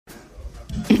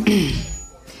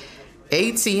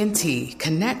AT&T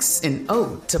connects an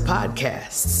ode to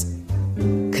podcasts.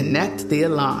 Connect the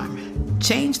alarm.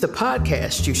 Change the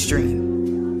podcast you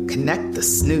stream. Connect the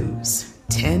snooze.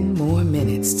 10 more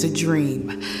minutes to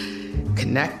dream.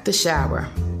 Connect the shower.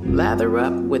 Lather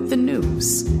up with the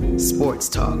news. Sports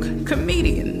talk,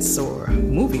 comedians, or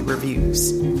movie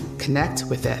reviews. Connect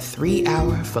with that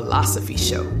 3-hour philosophy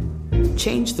show.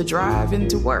 Change the drive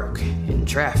into work in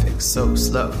traffic so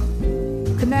slow.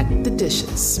 Connect the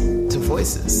dishes to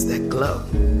voices that glow.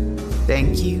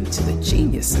 Thank you to the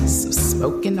geniuses of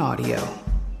spoken audio.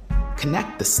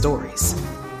 Connect the stories.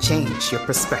 Change your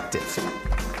perspective.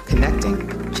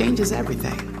 Connecting changes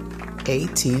everything.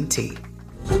 AT&T.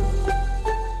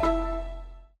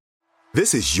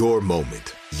 This is your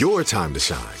moment, your time to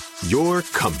shine, your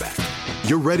comeback.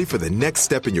 You're ready for the next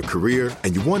step in your career,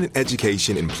 and you want an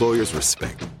education employers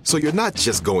respect. So you're not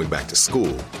just going back to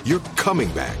school, you're coming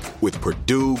back with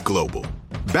Purdue Global.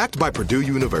 Backed by Purdue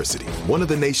University, one of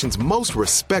the nation's most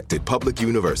respected public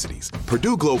universities,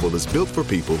 Purdue Global is built for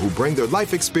people who bring their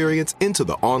life experience into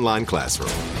the online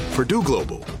classroom. Purdue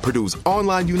Global, Purdue's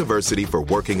online university for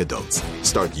working adults.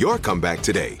 Start your comeback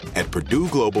today at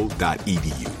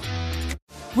purdueglobal.edu.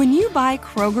 When you buy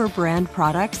Kroger brand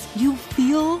products, you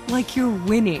feel like you're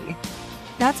winning.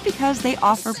 That's because they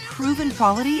offer proven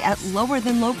quality at lower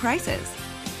than low prices.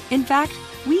 In fact,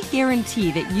 we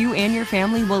guarantee that you and your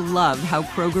family will love how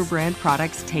Kroger brand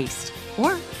products taste,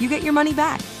 or you get your money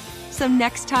back. So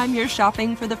next time you're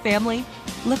shopping for the family,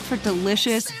 look for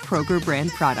delicious Kroger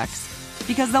brand products,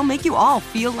 because they'll make you all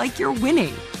feel like you're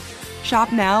winning.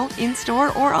 Shop now,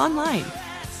 in-store, or online.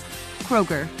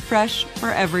 Kroger, fresh for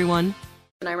everyone.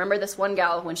 And I remember this one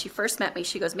gal, when she first met me,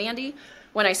 she goes, "Mandy,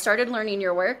 when I started learning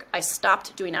your work, I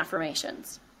stopped doing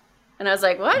affirmations." And I was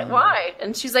like, "What? Why?"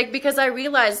 And she's like, "Because I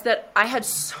realized that I had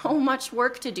so much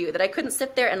work to do that I couldn't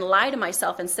sit there and lie to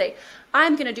myself and say,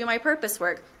 I'm going to do my purpose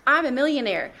work. I'm a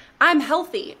millionaire. I'm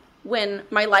healthy," when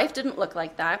my life didn't look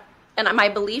like that and my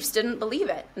beliefs didn't believe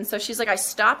it. And so she's like, I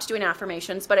stopped doing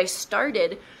affirmations, but I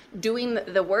started doing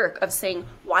the work of saying,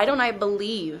 why don't I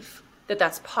believe that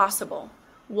that's possible?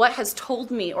 What has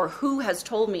told me, or who has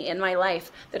told me in my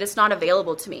life that it's not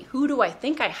available to me? Who do I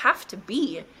think I have to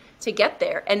be to get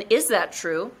there? And is that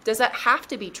true? Does that have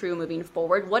to be true moving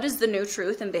forward? What is the new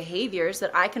truth and behaviors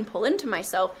that I can pull into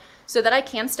myself so that I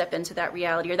can step into that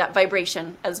reality, or that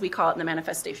vibration, as we call it in the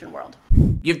manifestation world?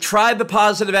 You've tried the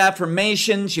positive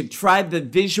affirmations, you've tried the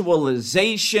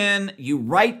visualization, you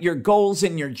write your goals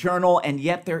in your journal, and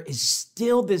yet there is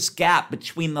still this gap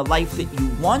between the life that you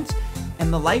want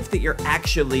and the life that you're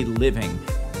actually living.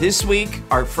 This week,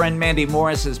 our friend Mandy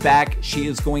Morris is back. She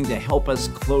is going to help us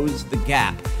close the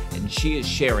gap, and she is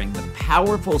sharing the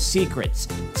powerful secrets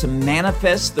to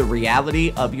manifest the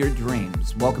reality of your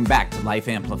dreams. Welcome back to Life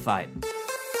Amplified.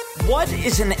 What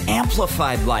is an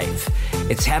amplified life?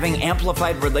 It's having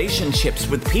amplified relationships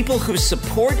with people who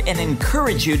support and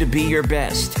encourage you to be your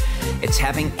best. It's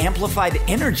having amplified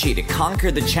energy to conquer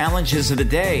the challenges of the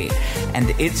day. And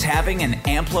it's having an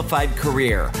amplified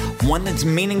career, one that's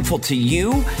meaningful to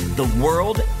you, the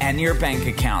world, and your bank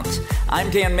account. I'm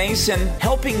Dan Mason,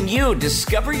 helping you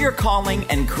discover your calling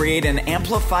and create an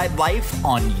amplified life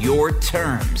on your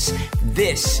terms.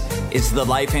 This is the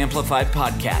Life Amplified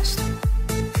Podcast.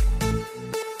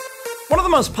 One of the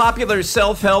most popular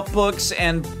self-help books,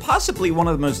 and possibly one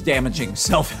of the most damaging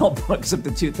self-help books of the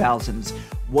 2000s,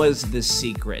 was The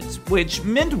Secret, which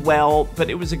meant well, but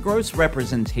it was a gross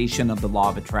representation of the law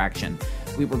of attraction.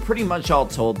 We were pretty much all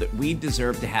told that we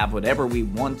deserve to have whatever we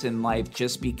want in life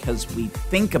just because we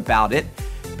think about it,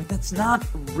 but that's not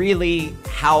really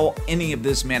how any of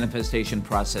this manifestation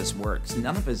process works.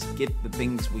 None of us get the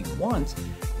things we want.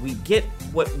 We get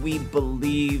what we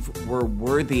believe we're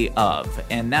worthy of.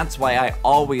 And that's why I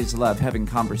always love having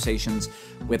conversations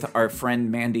with our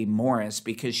friend Mandy Morris,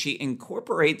 because she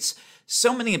incorporates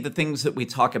so many of the things that we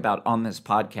talk about on this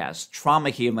podcast: trauma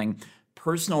healing,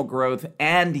 personal growth,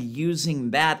 and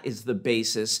using that as the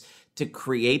basis to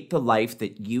create the life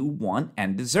that you want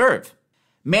and deserve.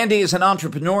 Mandy is an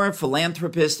entrepreneur,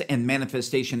 philanthropist, and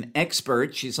manifestation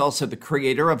expert. She's also the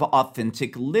creator of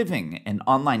Authentic Living, an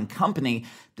online company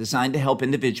designed to help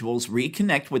individuals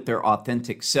reconnect with their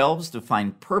authentic selves to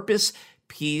find purpose,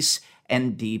 peace,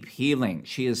 and deep healing.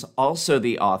 She is also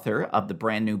the author of the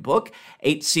brand new book,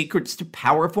 8 Secrets to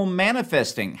Powerful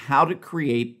Manifesting: How to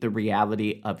Create the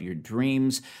Reality of Your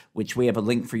Dreams, which we have a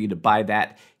link for you to buy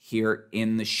that here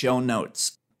in the show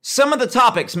notes. Some of the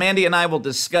topics Mandy and I will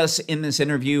discuss in this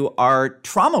interview are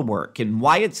trauma work and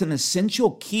why it's an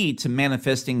essential key to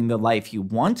manifesting the life you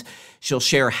want. She'll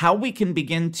share how we can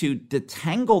begin to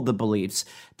detangle the beliefs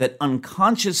that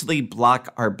unconsciously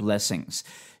block our blessings.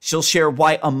 She'll share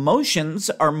why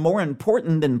emotions are more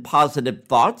important than positive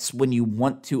thoughts when you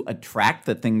want to attract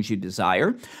the things you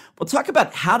desire. We'll talk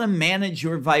about how to manage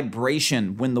your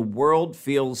vibration when the world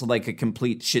feels like a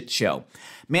complete shit show.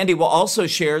 Mandy will also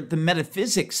share the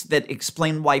metaphysics that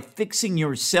explain why fixing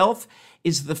yourself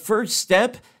is the first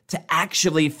step to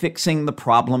actually fixing the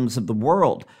problems of the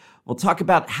world. We'll talk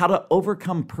about how to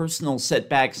overcome personal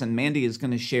setbacks, and Mandy is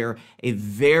going to share a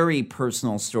very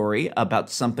personal story about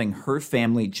something her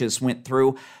family just went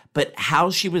through, but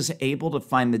how she was able to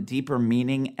find the deeper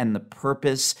meaning and the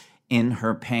purpose in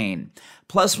her pain.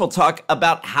 Plus, we'll talk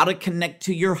about how to connect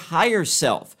to your higher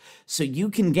self so you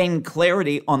can gain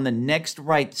clarity on the next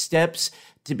right steps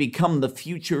to become the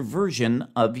future version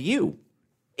of you.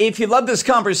 If you love this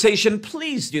conversation,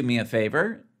 please do me a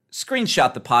favor.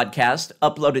 Screenshot the podcast,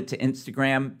 upload it to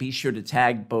Instagram. Be sure to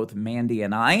tag both Mandy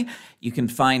and I. You can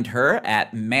find her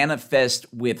at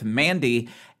Manifest with Mandy,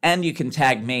 and you can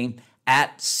tag me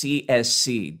at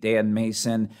CSC Dan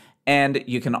Mason. And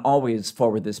you can always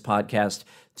forward this podcast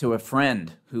to a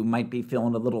friend who might be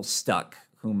feeling a little stuck,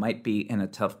 who might be in a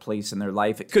tough place in their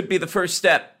life. It could be the first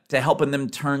step to helping them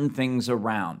turn things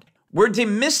around. We're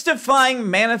demystifying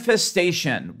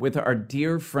manifestation with our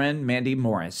dear friend, Mandy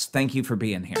Morris. Thank you for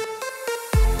being here.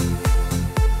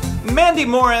 Mandy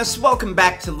Morris, welcome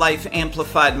back to Life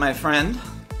Amplified, my friend.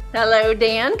 Hello,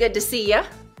 Dan. Good to see you.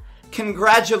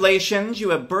 Congratulations.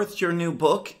 You have birthed your new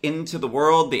book into the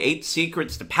world, The 8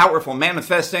 Secrets to Powerful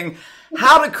Manifesting,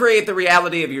 How to Create the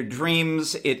Reality of Your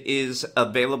Dreams. It is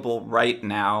available right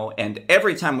now. And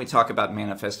every time we talk about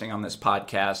manifesting on this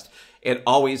podcast, it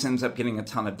always ends up getting a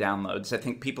ton of downloads. I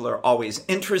think people are always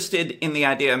interested in the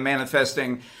idea of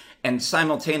manifesting and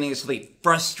simultaneously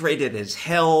frustrated as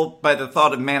hell by the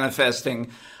thought of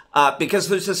manifesting because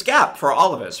there's this gap for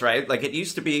all of us, right? Like it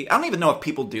used to be, I don't even know if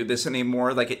people do this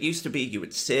anymore. Like it used to be you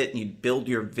would sit and you'd build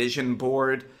your vision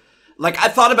board. Like I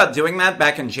thought about doing that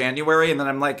back in January, and then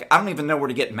I'm like, I don't even know where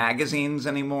to get magazines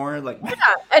anymore. Like, yeah,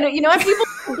 and you know what?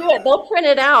 People do it; they'll print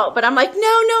it out. But I'm like,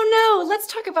 no. Let's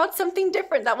talk about something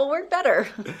different that will work better.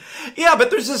 Yeah,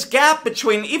 but there's this gap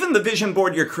between even the vision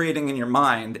board you're creating in your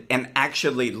mind and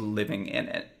actually living in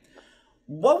it.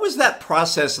 What was that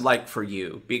process like for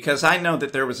you? Because I know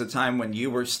that there was a time when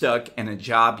you were stuck in a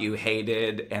job you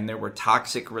hated, and there were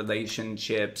toxic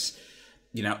relationships,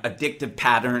 you know, addictive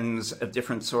patterns of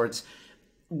different sorts.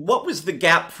 What was the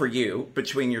gap for you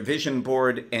between your vision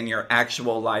board and your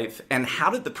actual life? And how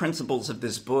did the principles of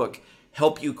this book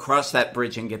help you cross that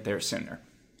bridge and get there sooner?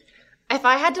 If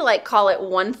I had to call it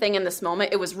one thing in this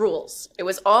moment, it was rules. It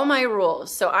was all my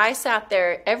rules. So I sat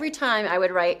there every time I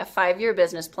would write a 5-year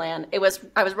business plan. I was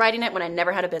writing it when I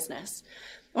never had a business.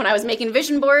 When I was making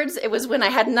vision boards, it was when I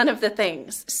had none of the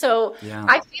things. So yeah.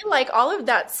 I feel like all of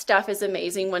that stuff is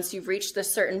amazing once you've reached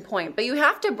this certain point. But you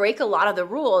have to break a lot of the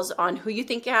rules on who you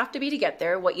think you have to be to get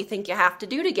there, what you think you have to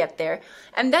do to get there.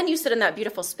 And then you sit in that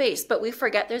beautiful space. But we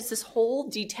forget there's this whole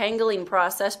detangling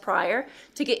process prior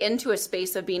to get into a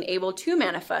space of being able to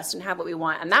manifest and have what we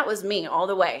want. And that was me all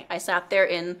the way. I sat there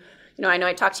in, I know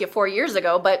I talked to you 4 years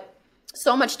ago, but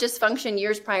so much dysfunction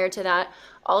years prior to that,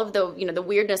 all of the, the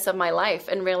weirdness of my life,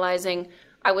 and realizing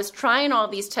I was trying all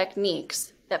these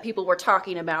techniques that people were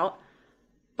talking about,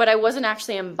 but I wasn't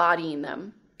actually embodying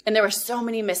them. And there were so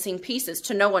many missing pieces,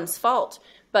 to no one's fault.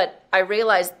 But I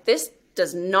realized this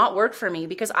does not work for me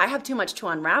because I have too much to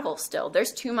unravel still.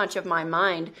 There's too much of my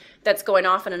mind that's going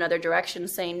off in another direction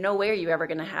saying, no way are you ever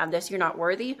going to have this. You're not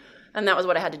worthy. And that was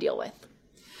what I had to deal with.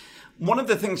 One of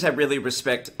the things I really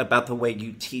respect about the way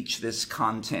you teach this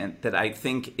content that I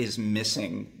think is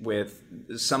missing with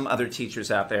some other teachers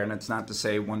out there, and it's not to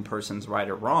say one person's right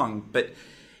or wrong, but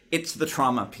it's the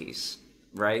trauma piece,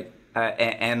 right?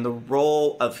 And the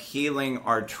role of healing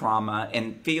our trauma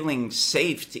and feeling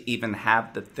safe to even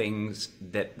have the things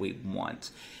that we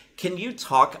want. Can you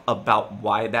talk about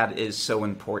why that is so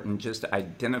important, just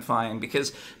identifying,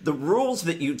 because the rules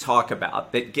that you talk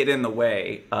about that get in the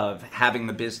way of having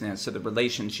the business or the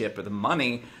relationship or the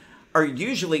money are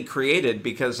usually created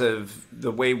because of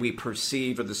the way we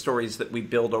perceive or the stories that we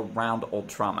build around old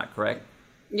trauma, correct?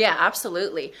 Yeah,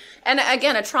 absolutely. And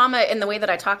again, a trauma in the way that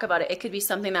I talk about it, it could be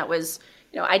something that was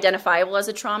identifiable as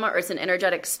a trauma, or it's an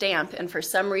energetic stamp. And for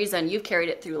some reason, you've carried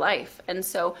it through life. And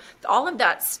so all of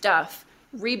that stuff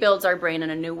rebuilds our brain in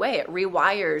a new way. It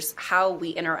rewires how we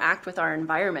interact with our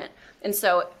environment. And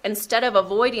so instead of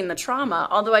avoiding the trauma,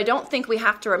 although I don't think we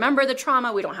have to remember the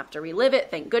trauma, we don't have to relive it,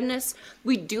 thank goodness,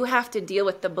 we do have to deal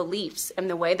with the beliefs and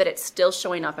the way that it's still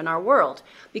showing up in our world.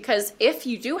 Because if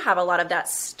you do have a lot of that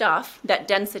stuff, that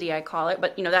density I call it,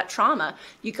 but that trauma,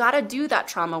 you got to do that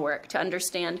trauma work to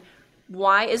understand,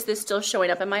 why is this still showing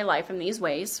up in my life in these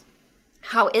ways?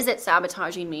 How is it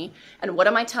sabotaging me? And what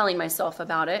am I telling myself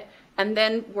about it? And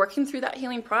then working through that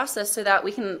healing process so that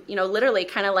we can, literally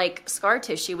kind of like scar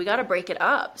tissue, we got to break it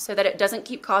up so that it doesn't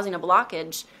keep causing a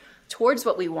blockage towards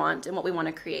what we want and what we want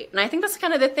to create. And I think that's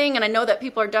kind of the thing. And I know that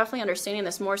people are definitely understanding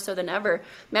this more so than ever.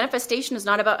 Manifestation is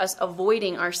not about us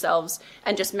avoiding ourselves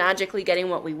and just magically getting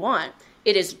what we want.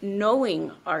 It is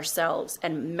knowing ourselves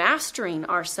and mastering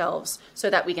ourselves so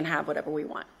that we can have whatever we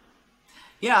want.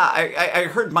 Yeah, I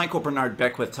heard Michael Bernard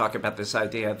Beckwith talk about this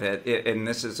idea that, and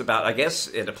this is about, I guess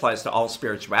it applies to all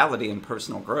spirituality and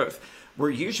personal growth.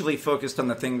 We're usually focused on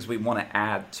the things we want to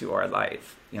add to our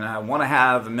life. I want to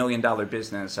have $1 million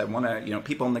business. I want to,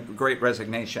 people in the Great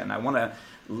Resignation. I want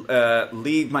to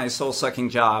leave my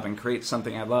soul-sucking job and create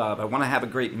something I love. I want to have a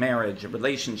great marriage, a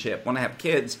relationship, want to have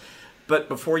kids. But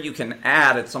before you can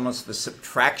add, it's almost the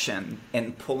subtraction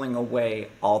and pulling away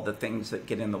all the things that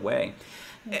get in the way.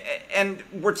 And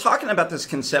we're talking about this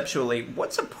conceptually.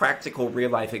 What's a practical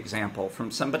real-life example from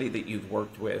somebody that you've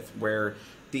worked with where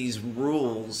these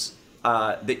rules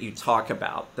that you talk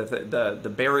about,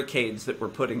 the barricades that we're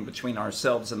putting between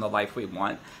ourselves and the life we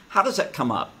want, how does that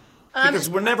come up? Because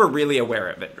we're never really aware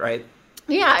of it, right?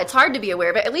 Yeah, it's hard to be aware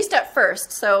of it, at least at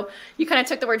first. So you kind of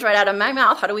took the words right out of my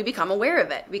mouth. How do we become aware of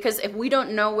it? Because if we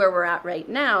don't know where we're at right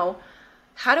now,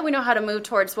 how do we know how to move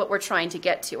towards what we're trying to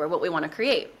get to or what we want to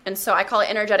create? And so I call it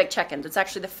energetic check-ins. It's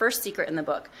actually the first secret in the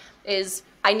book, is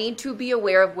I need to be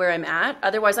aware of where I'm at.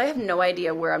 Otherwise, I have no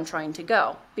idea where I'm trying to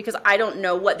go because I don't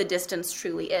know what the distance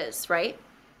truly is, right?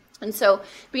 And so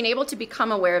being able to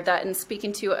become aware of that and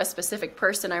speaking to a specific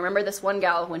person, I remember this one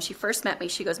gal, when she first met me,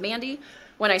 she goes, "Mandy,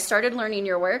 when I started learning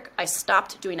your work, I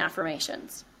stopped doing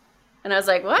affirmations." And I was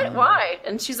like, "What? Why?"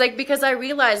 And she's like, "Because I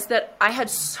realized that I had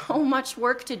so much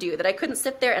work to do that I couldn't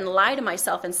sit there and lie to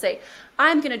myself and say,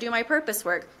 I'm going to do my purpose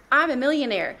work. I'm a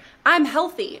millionaire. I'm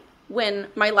healthy," when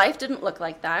my life didn't look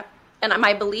like that and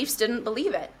my beliefs didn't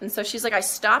believe it. And so she's like, I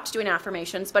stopped doing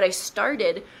affirmations, but I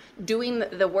started doing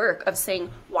the work of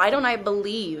saying, why don't I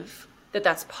believe that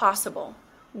that's possible?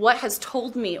 What has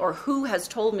told me, or who has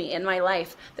told me in my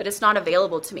life that it's not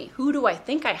available to me? Who do I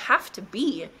think I have to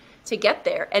be to get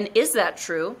there? And is that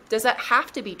true? Does that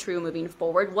have to be true moving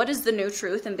forward? What is the new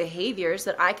truth and behaviors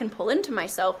that I can pull into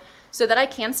myself so that I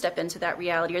can step into that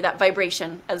reality, or that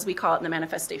vibration, as we call it in the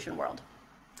manifestation world?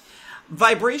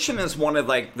 Vibration is one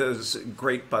of those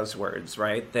great buzzwords,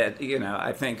 right? That,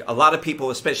 I think a lot of people,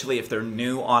 especially if they're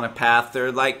new on a path,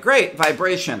 they're like, great,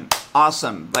 vibration,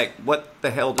 awesome. Like, what the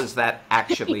hell does that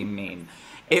actually mean?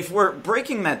 If we're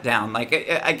breaking that down, I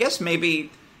guess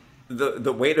maybe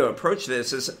the way to approach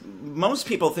this is, most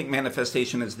people think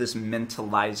manifestation is this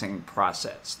mentalizing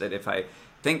process, that if I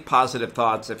think positive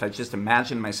thoughts, if I just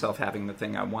imagine myself having the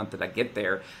thing I want, that I get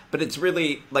there. But it's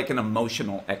really like an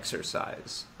emotional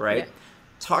exercise, right? Yeah.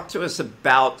 Talk to us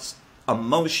about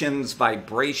emotions,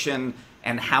 vibration,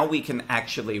 and how we can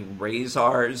actually raise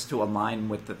ours to align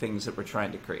with the things that we're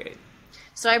trying to create.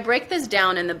 So I break this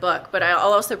down in the book, but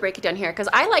I'll also break it down here because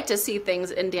I like to see things,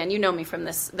 and Dan, you know me from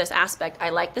this aspect. I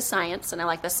like the science and I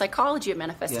like the psychology of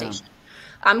manifestation. Yeah.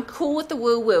 I'm cool with the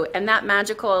woo-woo and that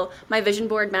magical, my vision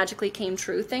board magically came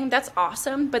true thing. That's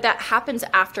awesome, but that happens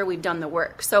after we've done the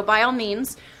work. So by all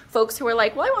means, folks who are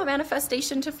like, well, I want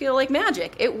manifestation to feel like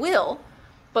magic. It will,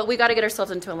 but we got to get ourselves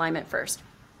into alignment first.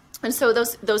 And so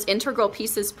those integral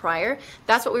pieces prior,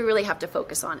 that's what we really have to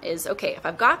focus on is, okay, if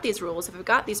I've got these rules, if I've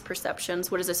got these perceptions,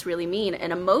 what does this really mean?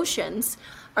 And emotions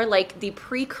are like the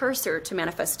precursor to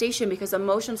manifestation because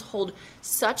emotions hold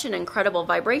such an incredible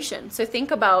vibration. So think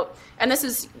about, and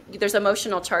there's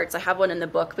emotional charts. I have one in the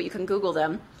book, but you can Google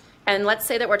them. And let's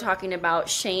say that we're talking about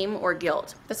shame or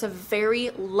guilt. That's a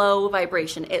very low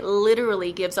vibration. It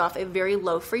literally gives off a very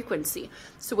low frequency.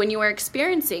 So when you are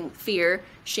experiencing fear,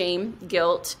 shame,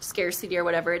 guilt, scarcity, or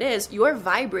whatever it is, you are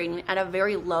vibrating at a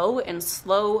very low and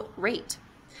slow rate.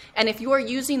 And if you are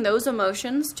using those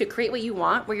emotions to create what you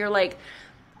want, where you're like,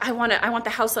 I want the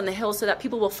house on the hill so that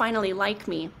people will finally like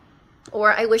me,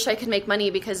 or I wish I could make money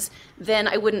because then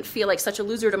I wouldn't feel like such a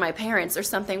loser to my parents or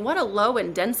something. What a low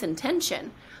and dense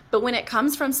intention. But when it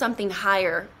comes from something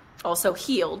higher, also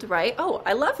healed, right? Oh,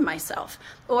 I love myself,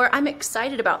 or I'm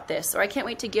excited about this, or I can't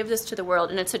wait to give this to the world.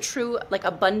 And it's a true,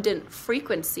 abundant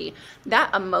frequency.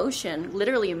 That emotion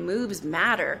literally moves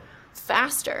matter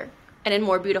faster and in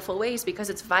more beautiful ways because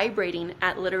it's vibrating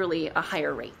at literally a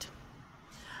higher rate.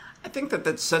 I think that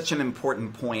that's such an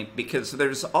important point because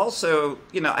there's also,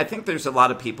 I think there's a lot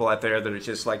of people out there that are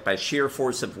just like by sheer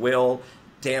force of will,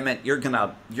 damn it, you're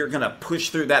gonna push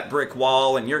through that brick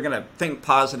wall and you're gonna think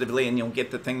positively and you'll get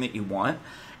the thing that you want.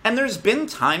 And there's been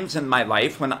times in my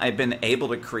life when I've been able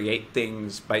to create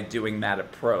things by doing that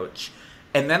approach.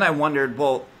 And then I wondered,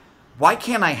 well, why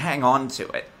can't I hang on to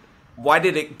it? Why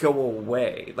did it go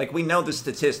away? Like, we know the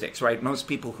statistics, right? Most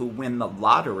people who win the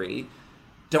lottery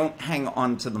don't hang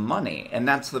on to the money. And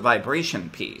that's the vibration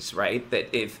piece, right?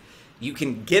 That if you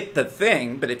can get the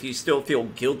thing, but if you still feel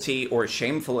guilty or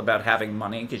shameful about having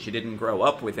money because you didn't grow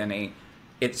up with any,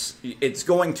 it's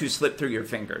going to slip through your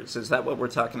fingers. Is that what we're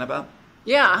talking about?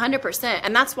 Yeah, 100%.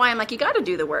 And that's why I'm like, you got to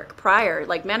do the work prior.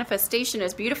 Like, manifestation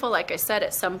is beautiful, like I said,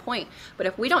 at some point. But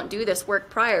if we don't do this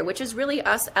work prior, which is really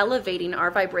us elevating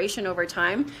our vibration over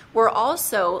time, we're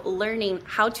also learning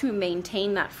how to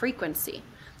maintain that frequency.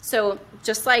 So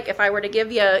just like if I were to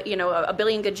give you, a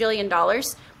billion gajillion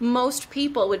dollars, most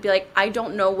people would be like, I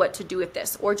don't know what to do with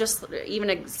this. Or just even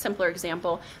a simpler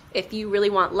example, if you really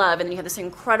want love and you have this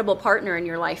incredible partner in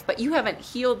your life, but you haven't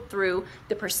healed through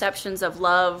the perceptions of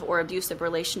love or abusive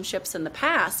relationships in the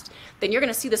past, then you're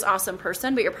going to see this awesome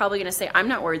person, but you're probably going to say, I'm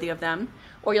not worthy of them.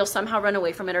 Or you'll somehow run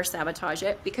away from it or sabotage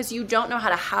it because you don't know how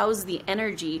to house the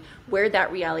energy where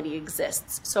that reality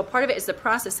exists. So part of it is the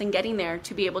process and getting there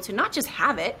to be able to not just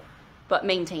have it, but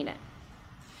maintain it.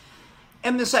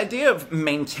 And this idea of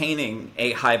maintaining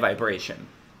a high vibration,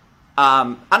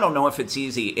 I don't know if it's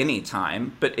easy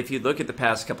anytime, but if you look at the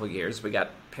past couple of years, we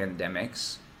got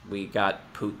pandemics, we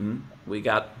got Putin, we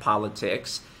got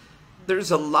politics.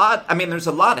 There's a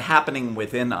lot happening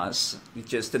within us,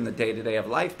 just in the day-to-day of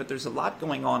life, but there's a lot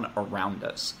going on around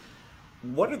us.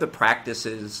 What are the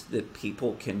practices that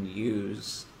people can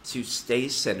use to stay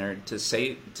centered, to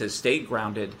stay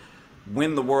grounded,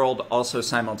 when the world also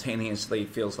simultaneously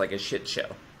feels like a shit show?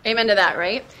 Amen to that,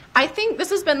 right? I think this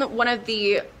has been one of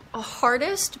the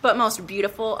hardest but most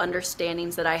beautiful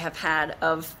understandings that I have had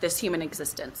of this human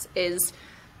existence is,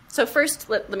 so first,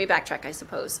 let me backtrack, I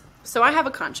suppose. So I have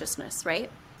a consciousness,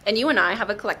 right? And you and I have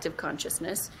a collective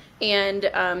consciousness. And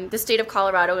the state of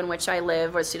Colorado in which I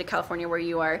live, or the state of California where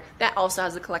you are, that also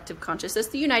has a collective consciousness.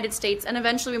 The United States, and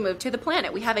eventually we move to the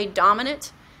planet. We have a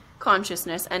dominant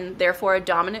consciousness and therefore a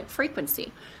dominant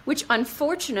frequency, which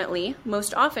unfortunately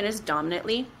most often is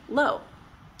dominantly low.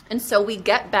 And so we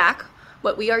get back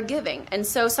what we are giving. And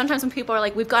so sometimes when people are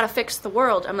like, we've got to fix the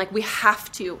world, I'm like, we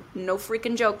have to. No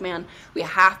freaking joke, man. We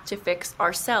have to fix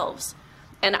ourselves.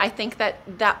 And I think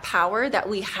that power that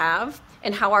we have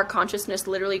and how our consciousness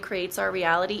literally creates our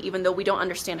reality, even though we don't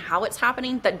understand how it's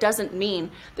happening, that doesn't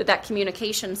mean that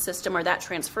communication system or that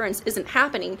transference isn't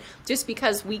happening just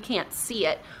because we can't see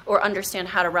it or understand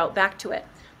how to route back to it.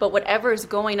 But whatever is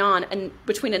going on, and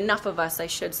between enough of us, I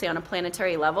should say, on a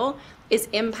planetary level, is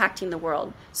impacting the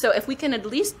world. So if we can at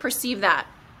least perceive that,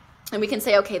 and we can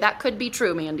say, okay, that could be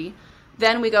true, Mandy,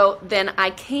 then we go, then I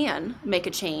can make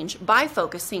a change by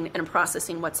focusing and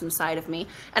processing what's inside of me,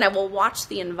 and I will watch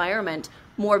the environment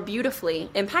more beautifully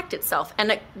impact itself.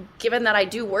 And given that I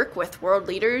do work with world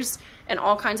leaders and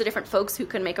all kinds of different folks who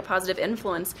can make a positive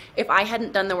influence, if I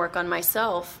hadn't done the work on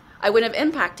myself, I wouldn't have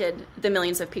impacted the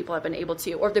millions of people I've been able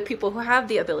to, or the people who have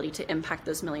the ability to impact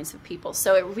those millions of people.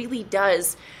 So it really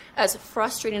does, as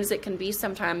frustrating as it can be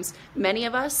sometimes, many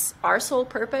of us, our sole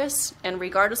purpose, and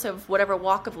regardless of whatever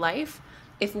walk of life,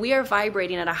 if we are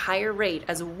vibrating at a higher rate,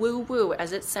 as woo-woo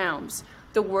as it sounds,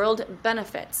 the world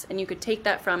benefits. And you could take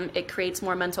that from, it creates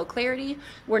more mental clarity.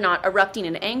 We're not erupting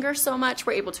in anger so much.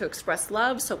 We're able to express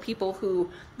love. So people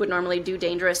who would normally do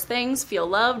dangerous things feel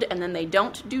loved, and then they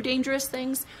don't do dangerous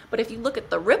things. But if you look at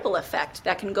the ripple effect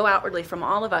that can go outwardly from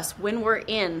all of us when we're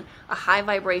in a high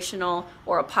vibrational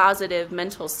or a positive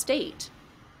mental state,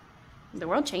 the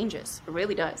world changes. It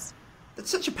really does. It's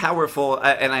such a powerful,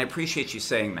 and I appreciate you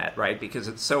saying that, right? Because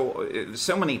it's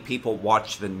so many people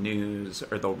watch the news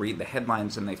or they'll read the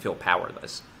headlines and they feel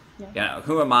powerless. Yeah.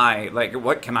 Who am I? Like,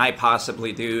 what can I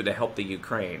possibly do to help the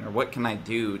Ukraine? Or what can I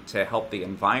do to help the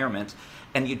environment?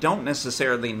 And you don't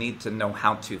necessarily need to know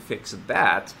how to fix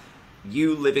that.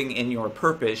 You living in your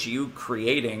purpose, you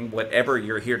creating whatever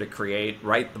you're here to create,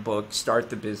 write the book, start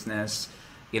the business,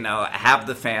 have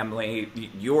the family,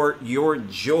 your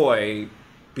joy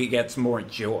begets more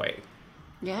joy,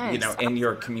 yes, in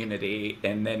your community,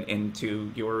 and then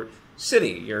into your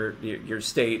city, your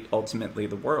state, ultimately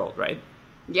the world, right?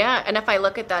 Yeah, and if I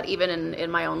look at that even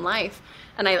in my own life,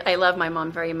 And I love my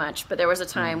mom very much, but there was a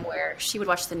time where she would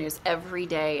watch the news every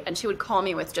day and she would call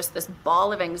me with just this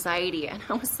ball of anxiety. And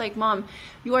I was like, Mom,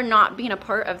 you are not being a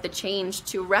part of the change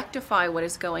to rectify what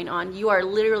is going on. You are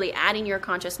literally adding your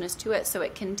consciousness to it so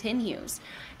it continues.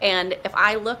 And if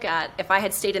I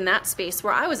had stayed in that space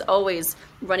where I was always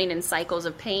running in cycles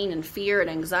of pain and fear and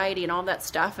anxiety and all that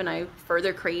stuff, and I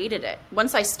further created it.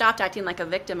 Once I stopped acting like a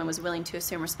victim and was willing to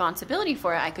assume responsibility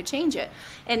for it, I could change it.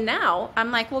 And now I'm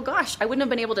like, well, gosh, I wouldn't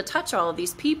have been able to touch all of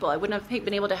these people. I wouldn't have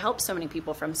been able to help so many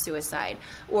people from suicide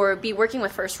or be working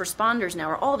with first responders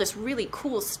now or all this really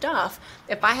cool stuff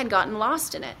if I had gotten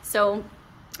lost in it. So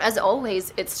as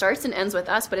always, it starts and ends with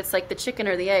us, but it's like the chicken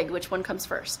or the egg, which one comes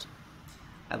first?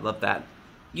 I love that.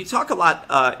 You talk a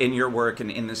lot in your work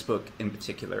and in this book in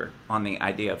particular on the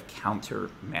idea of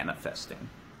counter-manifesting.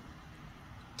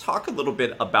 Talk a little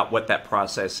bit about what that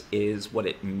process is, what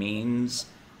it means,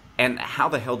 and how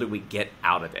the hell do we get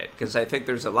out of it? Because I think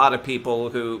there's a lot of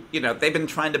people who, they've been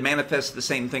trying to manifest the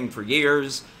same thing for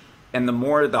years, and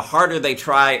the harder they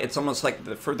try, it's almost like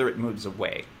the further it moves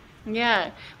away. Yeah.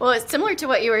 Well, it's similar to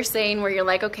what you were saying where you're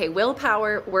like, okay,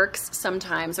 willpower works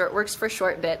sometimes or it works for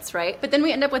short bits, right? But then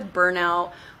we end up with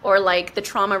burnout or like the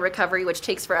trauma recovery, which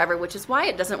takes forever, which is why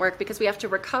it doesn't work because we have to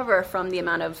recover from the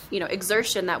amount of,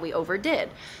 exertion that we overdid.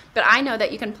 But I know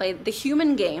that you can play the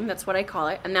human game, that's what I call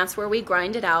it, and that's where we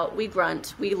grind it out, we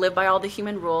grunt, we live by all the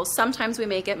human rules. Sometimes we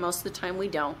make it, most of the time we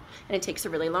don't, and it takes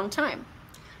a really long time.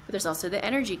 But there's also the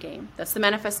energy game. That's the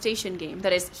manifestation game.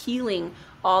 That is healing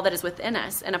all that is within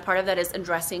us. And a part of that is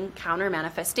addressing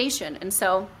counter-manifestation. And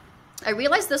so I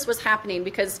realized this was happening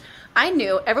because I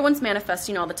knew everyone's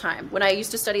manifesting all the time. When I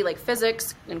used to study like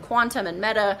physics and quantum and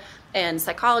meta and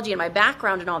psychology and my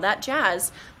background and all that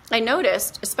jazz, I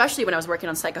noticed, especially when I was working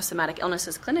on psychosomatic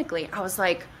illnesses clinically, I was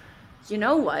like, you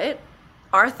know what?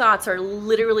 Our thoughts are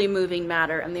literally moving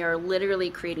matter and they are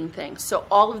literally creating things. So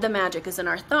all of the magic is in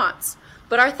our thoughts.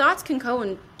 But our thoughts can go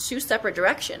in two separate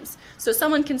directions. So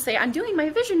someone can say, I'm doing my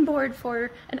vision board for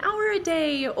an hour a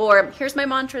day, or here's my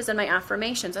mantras and my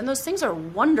affirmations. And those things are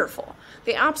wonderful.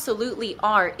 They absolutely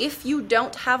are, if you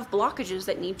don't have blockages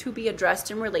that need to be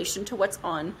addressed in relation to what's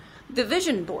on the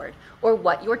vision board or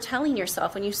what you're telling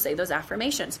yourself when you say those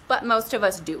affirmations. But most of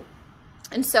us do.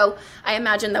 And so I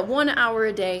imagine that 1 hour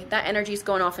a day, that energy is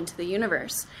going off into the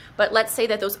universe. But let's say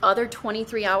that those other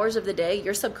 23 hours of the day,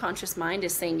 your subconscious mind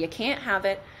is saying, you can't have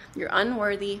it, you're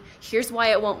unworthy, here's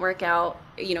why it won't work out.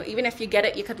 Even if you get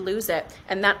it, you could lose it.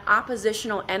 And that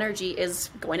oppositional energy is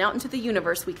going out into the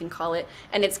universe, we can call it,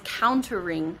 and it's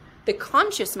countering the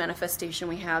conscious manifestation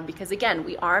we have because, again,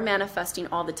 we are manifesting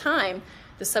all the time.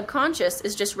 The subconscious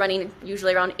is just running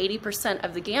usually around 80%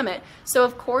 of the gamut. So,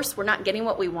 of course, we're not getting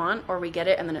what we want or we get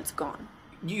it and then it's gone.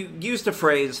 You used a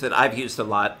phrase that I've used a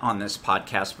lot on this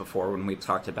podcast before when we've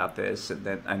talked about this, and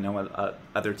that I know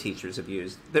other teachers have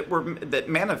used, that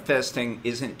manifesting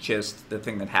isn't just the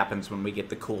thing that happens when we get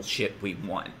the cool shit we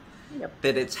want. Yep.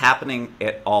 That it's happening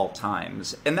at all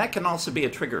times. And that can also be a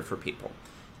trigger for people.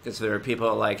 Because there are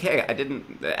people like, hey,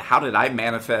 how did I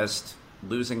manifest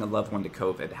losing a loved one to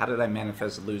COVID? How did I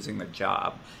manifest losing the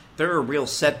job? There are real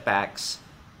setbacks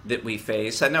that we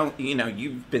face. I know,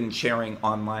 you've been sharing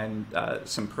online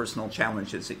some personal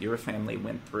challenges that your family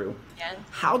went through. Yeah.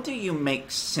 How do you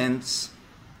make sense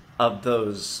of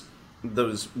those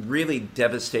really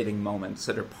devastating moments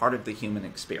that are part of the human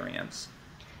experience?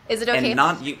 Is it okay? And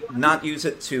not use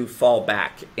it to fall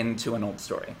back into an old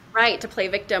story. Right, to play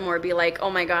victim or be like, oh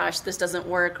my gosh, this doesn't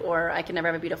work, or I can never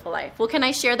have a beautiful life. Well, can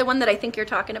I share the one that I think you're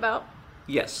talking about?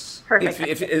 Yes. Perfect.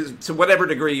 If to whatever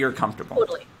degree you're comfortable.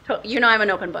 Totally. I'm an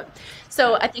open book.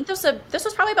 So I think this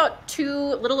was probably about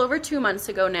little over 2 months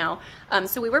ago now.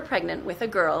 So we were pregnant with a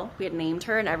girl. We had named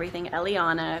her and everything,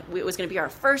 Eliana. It was going to be our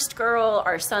first girl.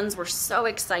 Our sons were so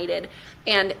excited.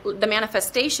 And the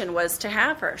manifestation was to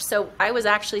have her. So I was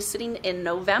actually sitting in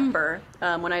November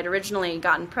when I had originally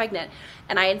gotten pregnant.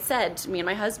 And I had said to me and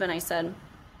my husband, I said,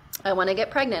 I want to get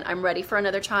pregnant. I'm ready for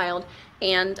another child.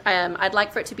 And I'd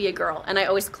like for it to be a girl. And I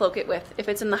always cloak it with, if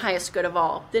it's in the highest good of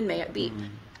all, then may it be. Mm-hmm.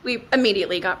 We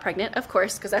immediately got pregnant, of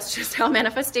course, because that's just how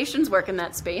manifestations work in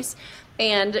that space.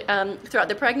 And throughout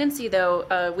the pregnancy,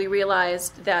 though, we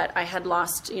realized that I had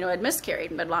had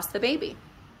miscarried, had lost the baby.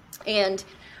 And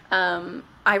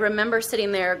I remember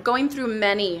sitting there going through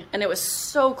many, and it was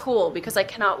so cool because I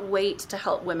cannot wait to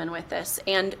help women with this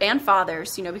and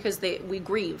fathers, because we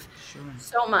grieve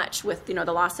so much with, the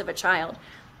loss of a child.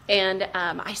 And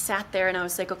I sat there and I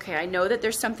was like, okay, I know that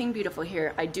there's something beautiful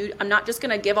here. I'm not just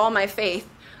going to give all my faith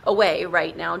away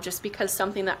right now just because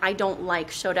something that I don't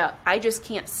like showed up. I just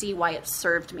can't see why it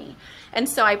served me. And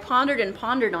so I pondered and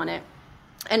pondered on it.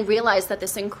 and realized that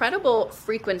this incredible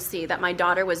frequency that my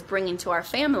daughter was bringing to our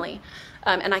family,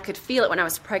 and I could feel it when I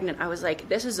was pregnant. I was like,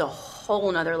 this is a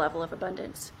whole nother level of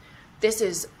abundance. This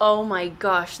is, oh my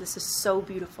gosh, this is so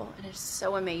beautiful and it's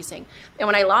so amazing. And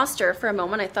when I lost her for a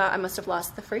moment, I thought I must have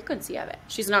lost the frequency of it.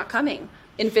 She's not coming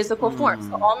in physical form.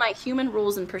 So all my human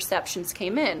rules and perceptions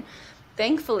came in.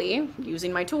 Thankfully,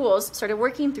 using my tools, started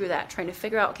working through that, trying to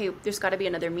figure out, okay, there's got to be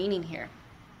another meaning here.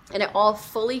 And it all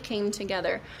fully came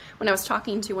together when I was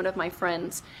talking to one of my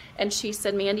friends. And she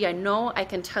said, Mandy, I know I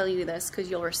can tell you this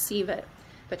because you'll receive it.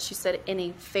 But she said, in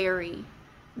a very,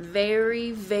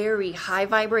 very, very high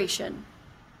vibration,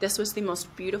 this was the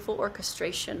most beautiful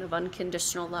orchestration of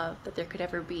unconditional love that there could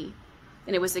ever be.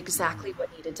 And it was exactly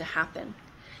what needed to happen.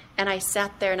 And I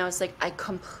sat there and I was like, I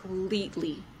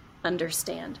completely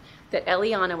understand that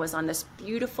Eliana was on this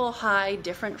beautiful, high,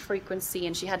 different frequency.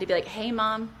 And she had to be like, hey,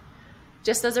 Mom,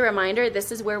 just as a reminder,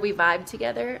 this is where we vibe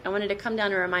together. I wanted to come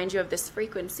down and remind you of this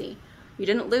frequency. You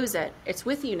didn't lose it. It's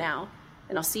with you now.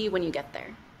 And I'll see you when you get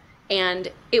there.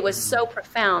 And it was so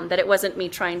profound that it wasn't me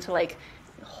trying to like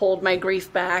hold my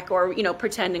grief back or, you know,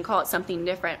 pretend and call it something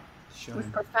different. Sure. It was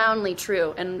profoundly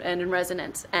true and in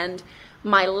resonance. And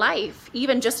my life,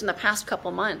 even just in the past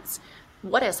couple months,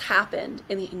 what has happened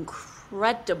in the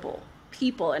incredible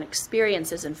people and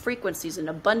experiences and frequencies and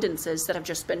abundances that have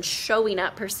just been showing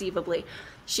up perceivably.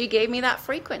 She gave me that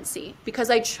frequency because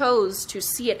I chose to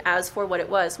see it as for what it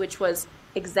was, which was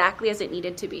exactly as it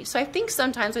needed to be. So I think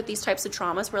sometimes with these types of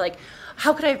traumas, we're like,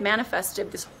 how could I have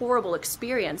manifested this horrible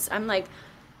experience? I'm like,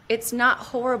 it's not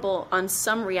horrible on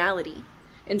some reality.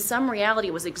 In some reality,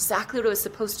 it was exactly what it was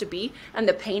supposed to be, and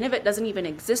the pain of it doesn't even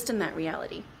exist in that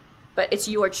reality. But it's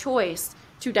your choice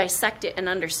to dissect it and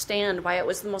understand why it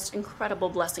was the most incredible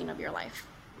blessing of your life.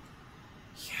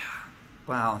 Yeah.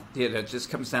 Wow. It just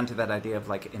comes down to that idea of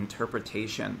like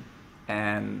interpretation.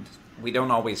 And we don't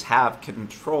always have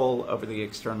control over the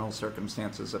external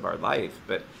circumstances of our life,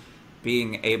 but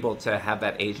being able to have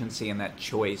that agency and that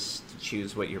choice to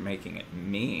choose what you're making it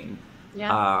mean.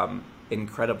 Yeah.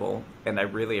 Incredible. And I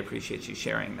really appreciate you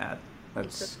sharing that.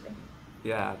 That's,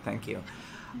 yeah, thank you.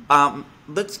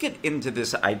 Let's get into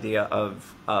this idea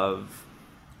of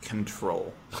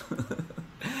control.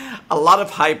 A lot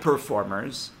of high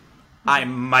performers, I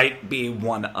might be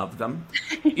one of them.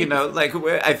 You know, like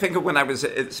I think of when I was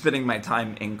spending my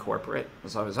time in corporate,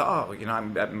 so I was,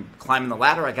 I'm climbing the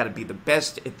ladder. I got to be the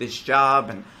best at this job,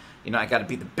 and you know, I got to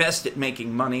be the best at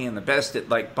making money and the best at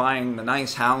like buying the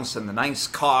nice house and the nice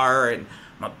car, and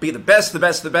I'm gonna be the best.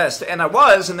 And I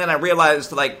was, and then I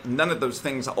realized like none of those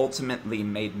things ultimately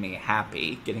made me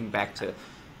happy. Getting back to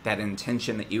that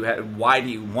intention that you had, why do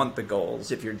you want the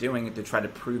goals? If you're doing it to try to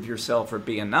prove yourself or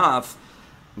be enough,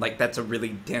 like that's a really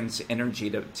dense energy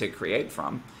to create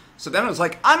from. So then I was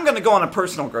like, I'm going to go on a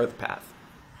personal growth path.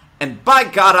 And by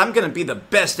God, I'm going to be the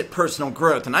best at personal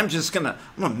growth. And I'm going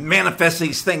to manifest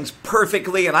these things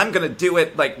perfectly. And I'm going to do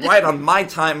it like right on my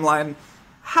timeline.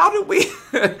 How do we,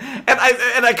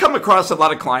 and I come across a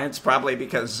lot of clients probably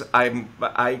because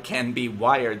I can be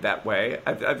wired that way.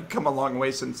 I've come a long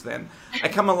way since then. I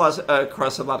come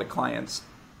across a lot of clients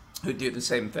who do the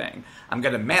same thing. I'm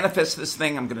going to manifest this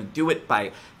thing. I'm going to do it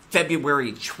by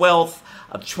February 12th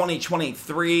of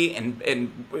 2023. And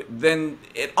then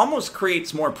it almost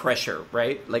creates more pressure,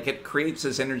 right? Like it creates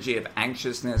this energy of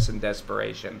anxiousness and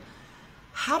desperation.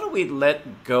 How do we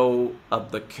let go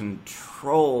of the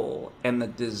control and the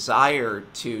desire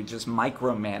to just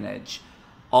micromanage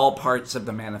all parts of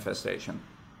the manifestation?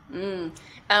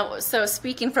 So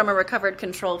speaking from a recovered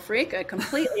control freak, I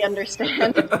completely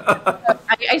understand.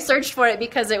 I searched for it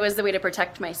because it was the way to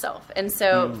protect myself. And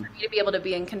so for me to be able to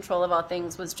be in control of all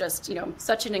things was just,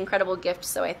 such an incredible gift.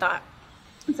 So I thought,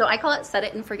 so I call it set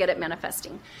it and forget it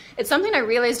manifesting. It's something I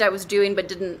realized I was doing, but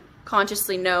didn't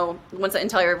consciously know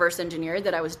until I reverse engineered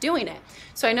that I was doing it.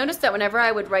 So I noticed that whenever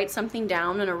I would write something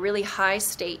down in a really high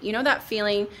state, that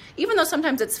feeling, even though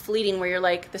sometimes it's fleeting where you're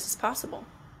like, this is possible.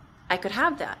 I could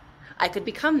have that. I could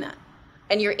become that.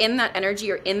 And you're in that energy,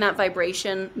 you're in that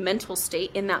vibration, mental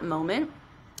state in that moment.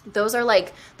 Those are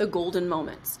like the golden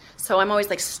moments. So I'm always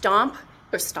like stamp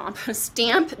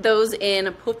those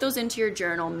in, put those into your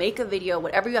journal, make a video,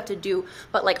 whatever you have to do,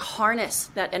 but like harness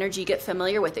that energy, get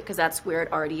familiar with it because that's where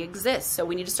it already exists. So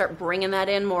we need to start bringing that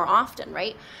in more often,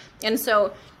 right? And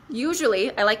so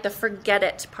usually I like the forget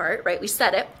it part, right? We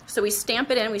set it. So we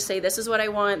stamp it in, we say, this is what I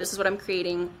want, this is what I'm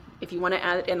creating. If you want to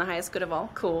add it in the highest good of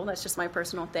all, cool. That's just my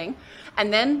personal thing.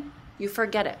 And then you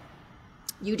forget it.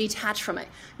 You detach from it.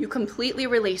 You completely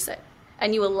release it.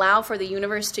 And you allow for the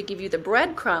universe to give you the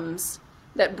breadcrumbs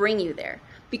that bring you there.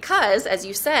 Because, as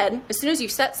you said, as soon as you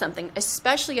set something,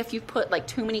 especially if you put like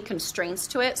too many constraints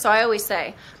to it. So I always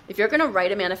say, if you're going to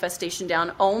write a manifestation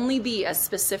down, only be as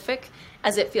specific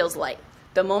as it feels like.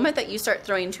 The moment that you start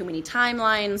throwing too many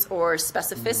timelines or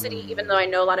specificity, even though I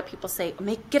know a lot of people say,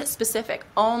 get it specific,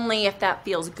 only if that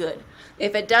feels good.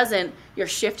 If it doesn't, you're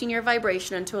shifting your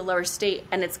vibration into a lower state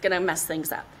and it's going to mess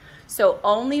things up. So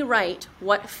only write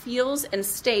what feels and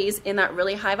stays in that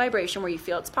really high vibration where you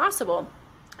feel it's possible,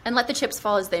 and let the chips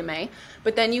fall as they may.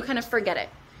 But then you kind of forget it.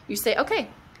 You say, okay,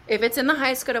 if it's in the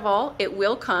highest good of all, it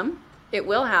will come, it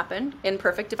will happen in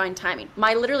perfect divine timing.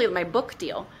 My book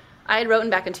deal, I had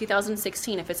written back in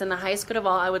 2016, if it's in the highest good of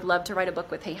all, I would love to write a book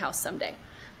with Hay House someday.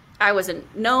 I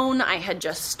wasn't known. I had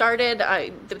just started.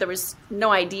 There was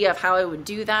no idea of how I would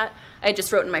do that. I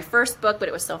just wrote in my first book, but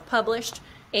it was self-published.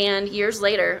 And years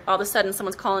later, all of a sudden,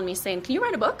 someone's calling me saying, can you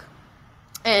write a book?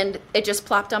 And it just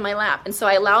plopped on my lap. And so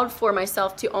I allowed for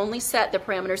myself to only set the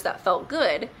parameters that felt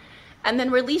good and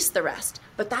then release the rest.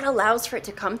 But that allows for it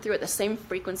to come through at the same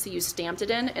frequency you stamped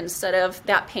it in, instead of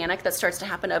that panic that starts to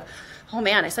happen of, oh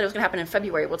man, I said it was going to happen in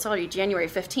February. Well, it's already January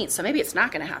 15th, so maybe it's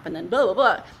not going to happen then, blah, blah,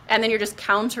 blah. And then you're just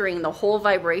countering the whole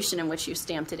vibration in which you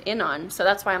stamped it in on. So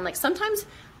that's why I'm like, sometimes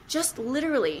just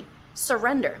literally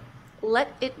surrender.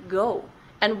 Let it go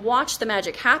and watch the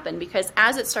magic happen, because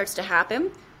as it starts to happen,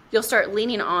 you'll start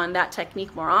leaning on that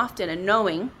technique more often and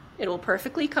knowing it will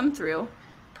perfectly come through,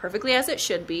 perfectly as it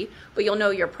should be, but you'll know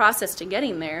your process to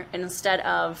getting there, and instead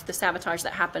of the sabotage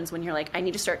that happens when you're like, I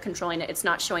need to start controlling it, it's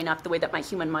not showing up the way that my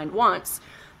human mind wants.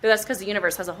 But that's because the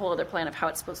universe has a whole other plan of how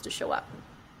it's supposed to show up.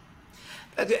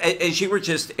 As you were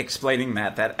just explaining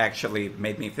that actually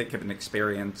made me think of an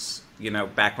experience,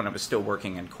 back when I was still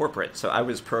working in corporate. So I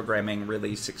was programming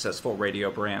really successful radio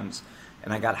brands,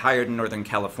 and I got hired in Northern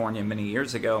California many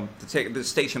years ago. The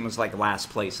station was like last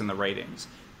place in the ratings.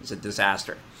 It was a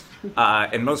disaster.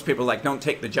 And most people were like, don't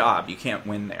take the job. You can't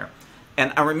win there.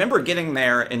 And I remember getting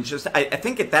there and just, I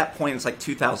think at that point, it's like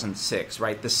 2006,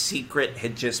 right? The Secret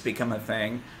had just become a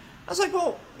thing. I was like,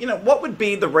 well, what would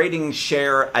be the ratings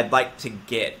share I'd like to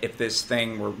get if this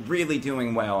thing were really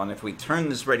doing well, and if we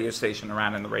turned this radio station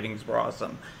around and the ratings were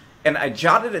awesome? And I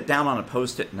jotted it down on a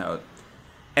Post-it note.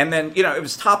 And then, it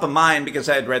was top of mind because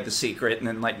I had read The Secret, and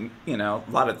then, a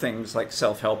lot of things like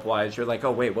self-help-wise, you're like,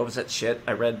 oh, wait, what was that shit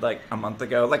I read like a month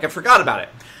ago? Like, I forgot about it.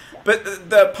 But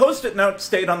the Post-it note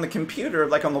stayed on the computer,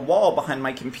 like on the wall behind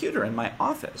my computer in my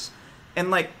office.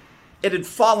 And, like, it had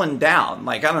fallen down.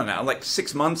 Like, I don't know, like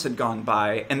 6 months had gone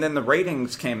by, and then the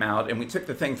ratings came out, and we took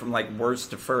the thing from, like,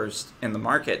 worst to first in the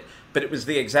market. But it was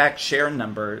the exact share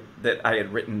number that I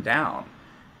had written down.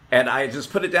 And I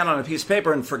just put it down on a piece of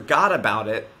paper and forgot about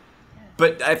it.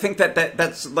 But I think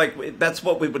that's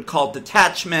what we would call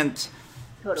detachment,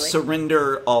 totally.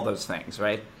 Surrender, all those things,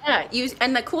 right? Yeah.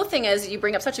 And the cool thing is, you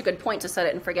bring up such a good point to set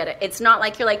it and forget it. It's not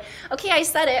like you're like, okay, I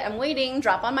said it, I'm waiting,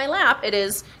 drop on my lap. It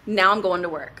is, now I'm going to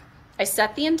work. I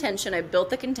set the intention, I built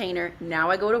the container,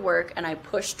 now I go to work and I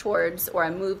push towards, or I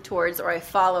move towards, or I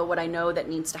follow what I know that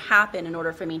needs to happen in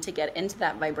order for me to get into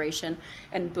that vibration,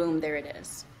 and boom, there it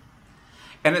is.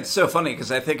 And it's so funny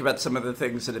because I think about some of the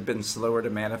things that have been slower to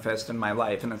manifest in my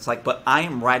life, and it's like, but I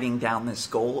am writing down this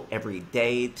goal every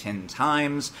day 10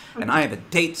 times, and I have a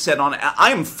date set on it.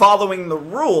 I am following the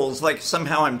rules, like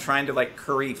somehow I'm trying to like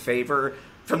curry favor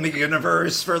from the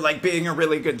universe for like being a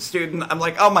really good student. I'm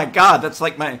like, oh my God, that's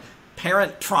like my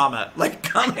parent trauma, like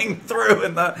coming through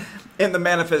in the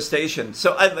manifestation.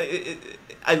 So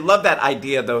I love that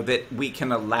idea though, that we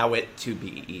can allow it to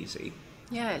be easy.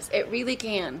 Yes, it really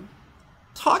can.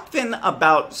 Talk then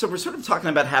about, so we're sort of talking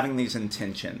about having these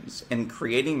intentions and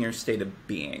creating your state of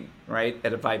being, right,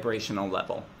 at a vibrational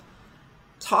level.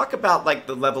 Talk about like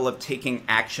the level of taking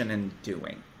action and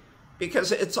doing.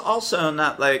 Because it's also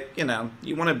not like,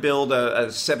 you want to build a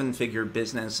 7-figure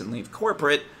business and leave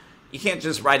corporate. You can't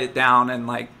just write it down and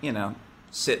like,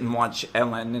 sit and watch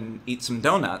Ellen and eat some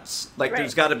donuts. Like, right.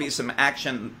 There's got to be some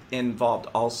action involved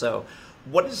also.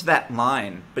 What is that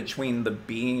line between the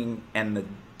being and the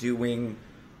doing?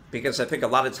 Because I think a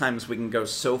lot of times we can go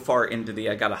so far into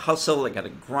I got to hustle, I got to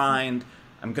grind,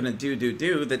 I'm going to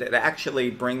do, that it actually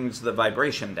brings the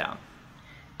vibration down.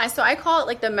 So I call it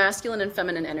like the masculine and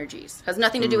feminine energies. It has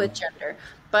nothing to do with gender.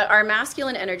 But our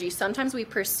masculine energy, sometimes we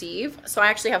perceive, so I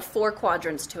actually have 4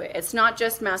 quadrants to it. It's not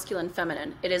just masculine,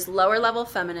 feminine. It is lower level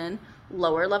feminine,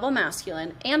 lower level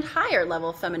masculine, and higher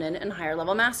level feminine and higher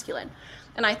level masculine.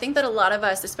 And I think that a lot of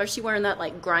us, especially we're in that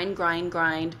like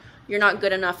grind, you're not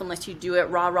good enough unless you do it,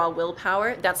 raw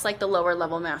willpower. That's like the lower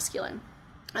level masculine.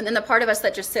 And then the part of us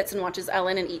that just sits and watches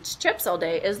Ellen and eats chips all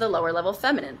day is the lower level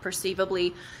feminine,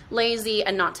 perceivably lazy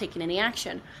and not taking any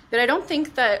action. But I don't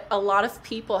think that a lot of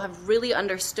people have really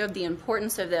understood the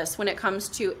importance of this when it comes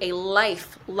to a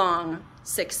lifelong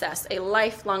success, a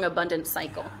lifelong abundant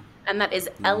cycle. And that is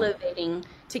elevating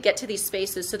to get to these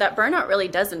spaces so that burnout really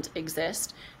doesn't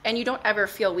exist and you don't ever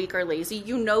feel weak or lazy.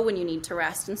 You know when you need to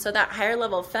rest. And so that higher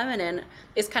level feminine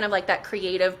is kind of like that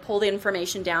creative, pull the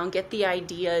information down, get the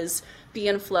ideas, be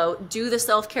in flow, do the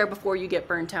self-care before you get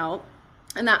burnt out.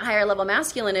 And that higher level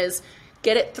masculine is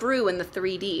get it through in the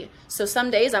 3D. So some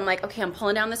days I'm like, okay, I'm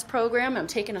pulling down this program, I'm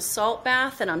taking a salt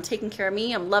bath, and I'm taking care of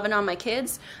me, I'm loving on my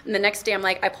kids. And the next day I'm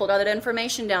like, I pulled all that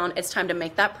information down, it's time to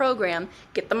make that program,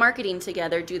 get the marketing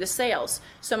together, do the sales.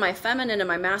 So my feminine and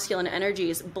my masculine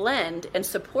energies blend and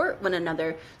support one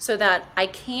another so that I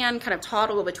can kind of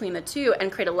toggle between the two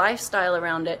and create a lifestyle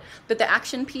around it. But the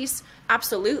action piece,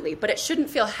 absolutely. But it shouldn't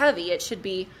feel heavy. It should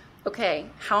be, okay,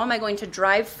 how am I going to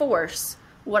drive force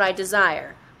what I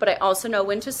desire? But I also know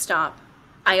when to stop.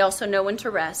 I also know when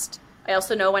to rest. I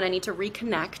also know when I need to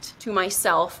reconnect to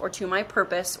myself or to my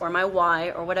purpose or my why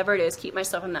or whatever it is, keep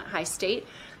myself in that high state.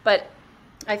 But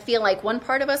I feel like one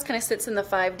part of us kind of sits in the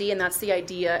 5D, and that's the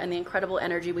idea and the incredible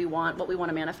energy we want, what we want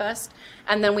to manifest.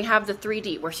 And then we have the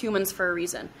 3D, we're humans for a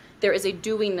reason. There is a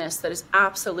doingness that is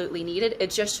absolutely needed. It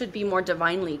just should be more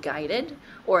divinely guided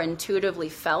or intuitively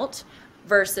felt,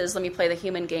 versus let me play the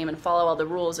human game and follow all the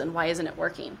rules, and why isn't it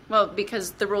working? Well,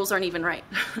 because the rules aren't even right.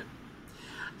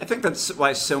 I think that's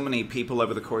why so many people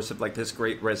over the course of like this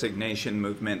great resignation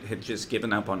movement had just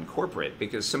given up on corporate,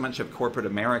 because so much of corporate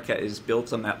America is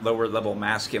built on that lower level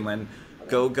masculine,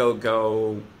 go, go,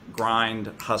 go,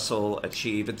 grind, hustle,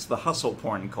 achieve. It's the hustle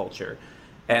porn culture.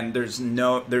 And there's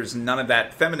none of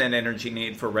that feminine energy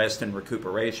need for rest and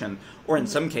recuperation, or in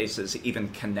some cases, even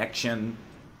connection,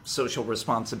 social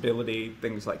responsibility,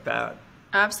 things like that.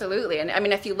 Absolutely. And I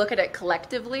mean, if you look at it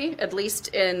collectively, at least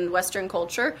in Western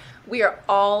culture, we are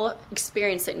all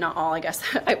experiencing, not all, I guess.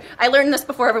 I learned this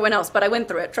before everyone else, but I went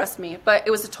through it, trust me. But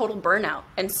it was a total burnout.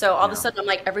 And so all of a sudden, I'm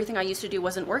like, everything I used to do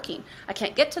wasn't working. I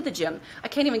can't get to the gym. I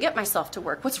can't even get myself to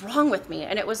work. What's wrong with me?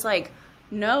 And it was like,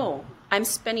 no, I'm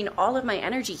spending all of my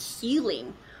energy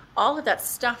healing all of that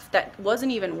stuff that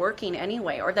wasn't even working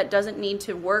anyway, or that doesn't need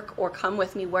to work or come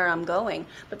with me where I'm going.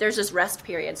 But there's this rest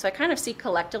period. So I kind of see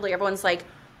collectively, everyone's like,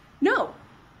 no,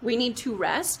 we need to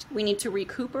rest. We need to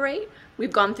recuperate.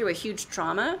 We've gone through a huge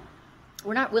trauma.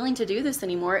 We're not willing to do this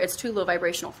anymore. It's too low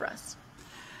vibrational for us.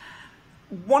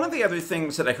 One of the other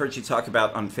things that I heard you talk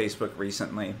about on Facebook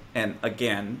recently, and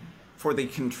again, for the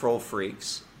control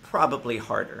freaks, probably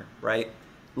harder, right?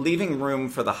 Leaving room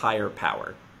for the higher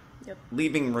power. Yep.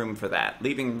 Leaving room for that.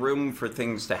 Leaving room for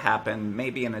things to happen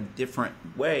maybe in a different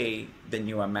way than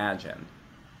you imagined.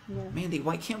 Yeah. Mandy,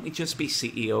 why can't we just be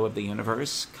CEO of the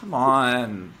universe? Come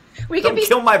on. Don't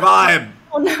kill my vibe.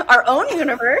 Our own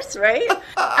universe, right?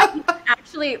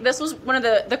 Actually, this was one of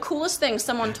the coolest things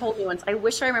someone told me once. I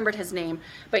wish I remembered his name.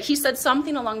 But he said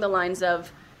something along the lines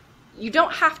of, you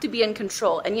don't have to be in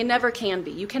control, and you never can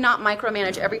be. You cannot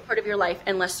micromanage every part of your life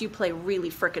unless you play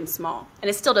really frickin' small. And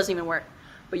it still doesn't even work.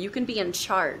 But you can be in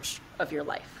charge of your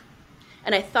life.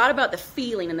 And I thought about the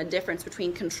feeling and the difference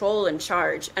between control and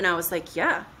charge. And I was like,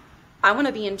 yeah, I want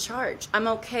to be in charge. I'm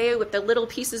okay with the little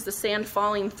pieces of sand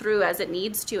falling through as it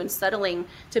needs to and settling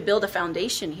to build a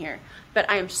foundation here. But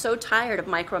I am so tired of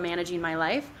micromanaging my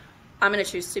life. I'm going to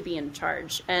choose to be in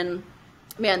charge. And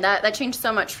man, that changed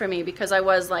so much for me, because I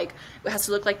was like, it has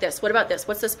to look like this. What about this?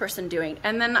 What's this person doing?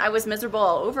 And then I was miserable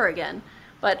all over again.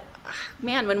 But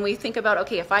man, when we think about,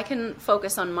 okay, if I can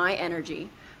focus on my energy,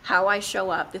 how I show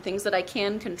up, the things that I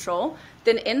can control,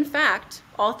 then in fact,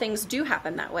 all things do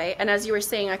happen that way. And as you were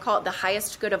saying, I call it the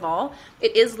highest good of all.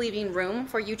 It is leaving room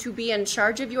for you to be in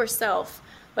charge of yourself,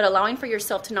 but allowing for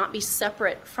yourself to not be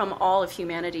separate from all of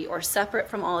humanity or separate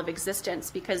from all of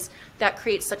existence, because that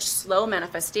creates such slow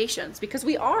manifestations, because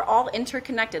we are all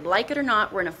interconnected. Like it or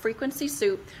not, we're in a frequency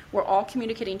soup. We're all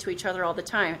communicating to each other all the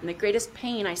time. And the greatest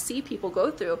pain I see people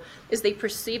go through is they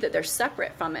perceive that they're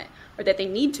separate from it, or that they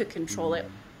need to control it,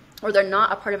 or they're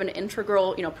not a part of an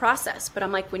integral, process. But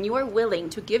I'm like, when you are willing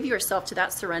to give yourself to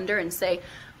that surrender and say,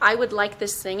 I would like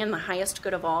this thing in the highest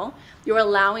good of all, you're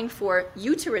allowing for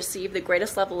you to receive the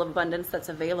greatest level of abundance that's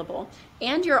available.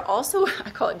 And you're also, I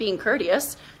call it being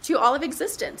courteous, to all of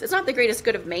existence. It's not the greatest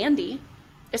good of Mandy.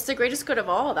 It's the greatest good of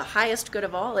all, the highest good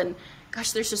of all. And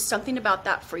gosh, there's just something about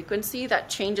that frequency that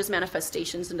changes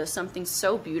manifestations into something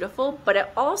so beautiful, but it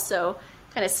also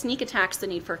kind of sneak attacks the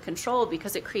need for control,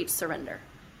 because it creates surrender.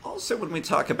 Also, when we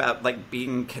talk about like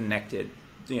being connected,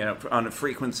 on a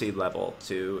frequency level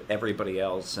to everybody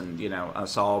else, and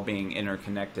us all being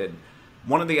interconnected.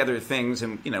 One of the other things,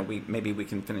 and maybe we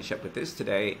can finish up with this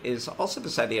today, is also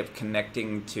this idea of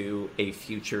connecting to a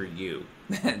future you.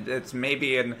 It's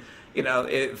maybe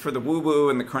for the woo-woo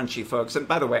and the crunchy folks. And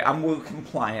by the way, I'm woo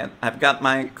compliant. I've got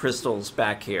my crystals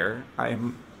back here. I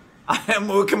am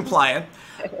woo compliant.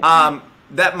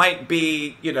 That might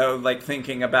be, like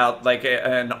thinking about like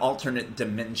an alternate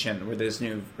dimension where this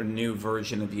new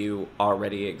version of you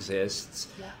already exists.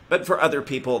 Yeah. But for other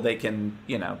people, they can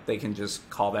just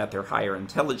call that their higher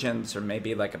intelligence, or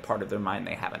maybe like a part of their mind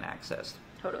they haven't accessed.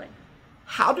 Totally.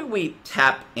 How do we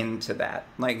tap into that?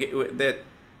 Like that,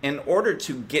 in order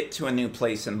to get to a new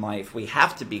place in life, we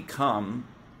have to become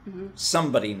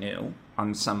somebody new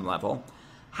on some level.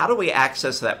 How do we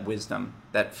access that wisdom,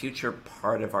 that future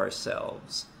part of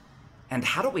ourselves? And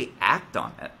how do we act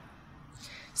on it?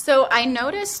 So I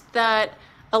noticed that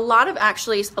a lot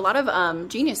of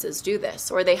geniuses do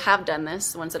this, or they have done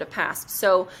this, the ones that have passed.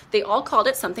 So they all called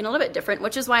it something a little bit different,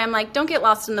 which is why I'm like, don't get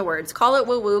lost in the words. Call it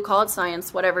woo-woo, call it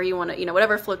science, whatever you want to,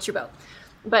 whatever floats your boat.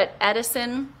 But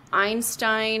Edison,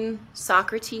 Einstein,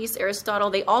 Socrates, Aristotle,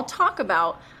 they all talk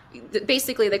about,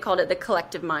 basically they called it the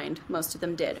collective mind. Most of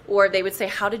them did. Or they would say,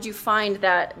 how did you find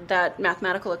that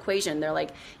mathematical equation? They're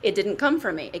like, it didn't come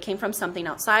from me. It came from something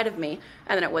outside of me,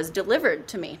 and then it was delivered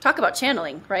to me. Talk about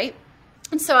channeling, right?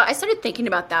 And so I started thinking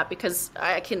about that because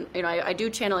I do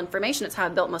channel information. It's how I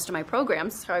built most of my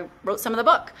programs. So I wrote some of the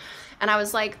book. And I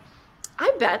was like,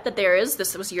 I bet that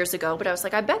this was years ago, but I was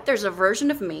like, I bet there's a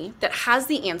version of me that has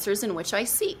the answers in which I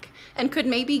seek and could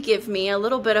maybe give me a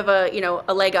little bit of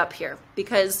a leg up here,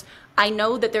 because I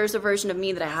know that there's a version of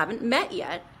me that I haven't met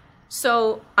yet.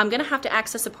 So I'm going to have to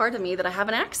access a part of me that I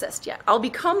haven't accessed yet. I'll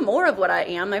become more of what I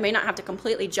am. I may not have to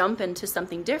completely jump into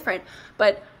something different,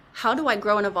 but how do I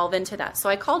grow and evolve into that? So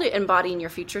I called it Embodying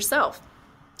Your Future Self.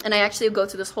 And I actually go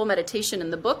through this whole meditation in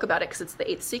the book about it because it's the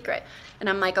 8th secret. And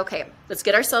I'm like, okay, let's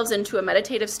get ourselves into a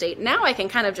meditative state. Now I can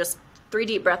kind of just 3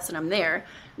 deep breaths and I'm there.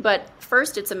 But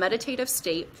first it's a meditative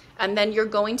state. And then you're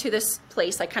going to this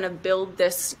place. I kind of build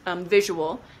this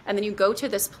visual. And then you go to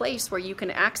this place where you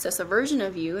can access a version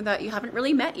of you that you haven't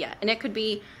really met yet. And it could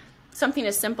be something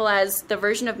as simple as the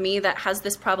version of me that has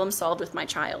this problem solved with my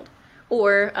child.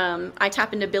 Or I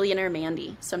tap into billionaire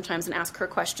Mandy sometimes and ask her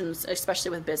questions,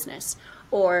 especially with business.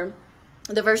 Or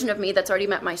the version of me that's already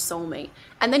met my soulmate.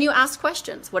 And then you ask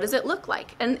questions. What does it look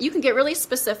like? And you can get really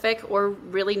specific or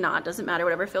really not. Doesn't matter,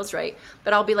 whatever feels right.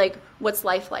 But I'll be like, what's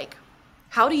life like?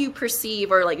 How do you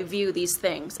perceive or like view these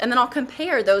things? And then I'll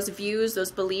compare those views,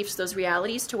 those beliefs, those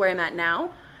realities to where I'm at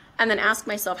now. And then ask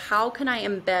myself, how can I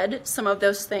embed some of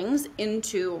those things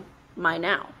into my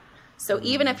now? So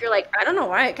even if you're like, I don't know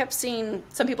why I kept seeing,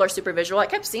 some people are super visual. I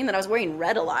kept seeing that I was wearing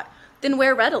red a lot. Then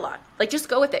wear red a lot. Like just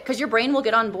go with it, because your brain will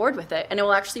get on board with it and it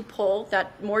will actually pull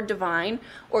that more divine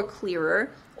or clearer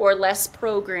or less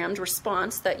programmed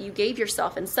response that you gave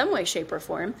yourself in some way, shape, or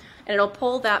form. And it'll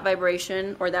pull that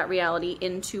vibration or that reality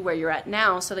into where you're at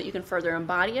now so that you can further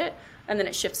embody it. And then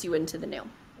it shifts you into the new.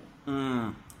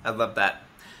 I love that.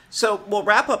 So we'll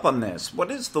wrap up on this.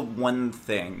 What is the one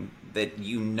thing that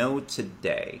you know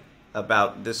today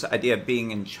about this idea of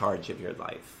being in charge of your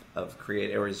life, of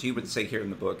creating, or as you would say here in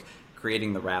the book,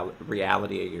 creating the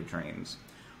reality of your dreams?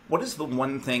 What is the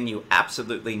one thing you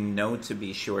absolutely know to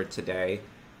be sure today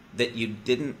that you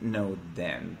didn't know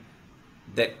then,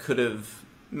 that could have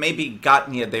maybe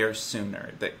gotten you there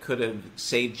sooner, that could have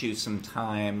saved you some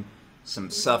time, some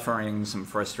suffering, some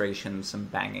frustration, some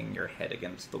banging your head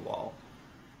against the wall?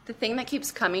 The thing that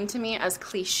keeps coming to me, as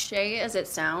cliche as it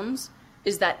sounds,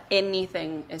 is that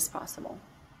anything is possible.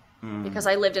 Because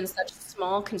I lived in such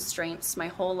small constraints my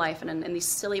whole life and in these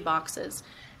silly boxes.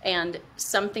 And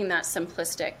something that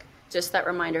simplistic, just that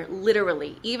reminder,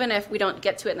 literally, even if we don't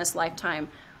get to it in this lifetime,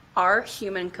 our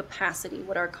human capacity,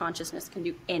 what our consciousness can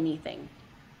do, anything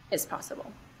is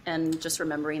possible. And just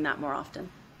remembering that more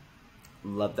often.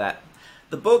 Love that.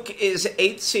 The book is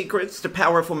 8 Secrets to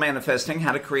Powerful Manifesting,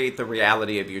 How to Create the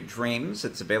Reality of Your Dreams.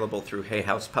 It's available through Hay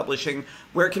House Publishing.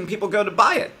 Where can people go to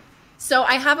buy it? So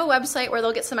I have a website where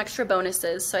they'll get some extra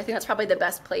bonuses. So I think that's probably the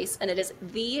best place. And it is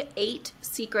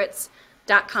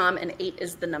the8secrets.com, and 8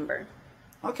 is the number.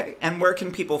 Okay. And where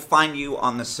can people find you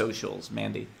on the socials,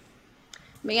 Mandy?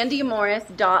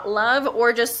 MandyMorris.love,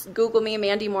 or just Google me,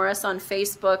 Mandy Morris, on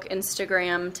Facebook,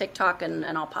 Instagram, TikTok, and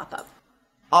I'll pop up.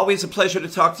 Always a pleasure to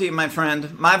talk to you, my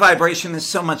friend. My vibration is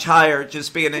so much higher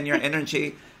just being in your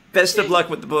energy. Best of luck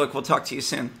with the book. We'll talk to you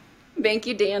soon. Thank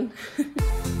you, Dan.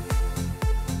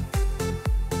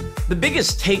 The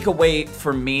biggest takeaway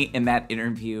for me in that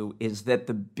interview is that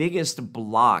the biggest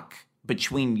block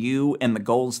between you and the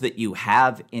goals that you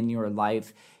have in your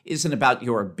life isn't about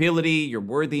your ability, your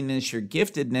worthiness, your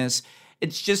giftedness.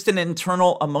 It's just an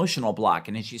internal emotional block.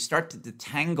 And as you start to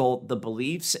detangle the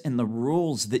beliefs and the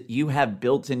rules that you have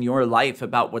built in your life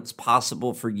about what's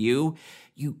possible for you,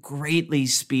 you greatly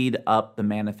speed up the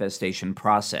manifestation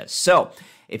process. So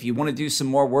if you want to do some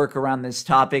more work around this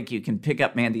topic, you can pick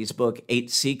up Mandy's book,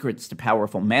 8 Secrets to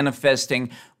Powerful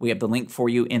Manifesting. We have the link for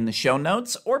you in the show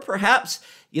notes. Or perhaps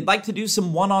you'd like to do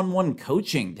some one-on-one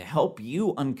coaching to help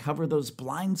you uncover those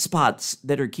blind spots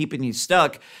that are keeping you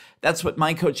stuck. That's what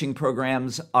my coaching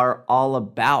programs are all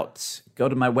about. Go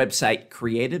to my website,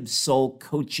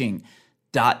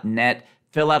 creativesoulcoaching.net.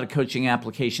 Fill out a coaching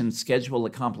application, schedule a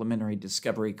complimentary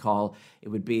discovery call. It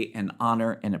would be an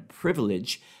honor and a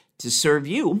privilege to serve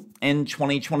you in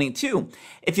 2022.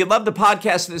 If you love the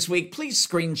podcast this week, please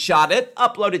screenshot it,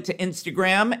 upload it to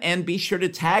Instagram, and be sure to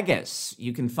tag us.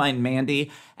 You can find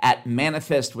Mandy at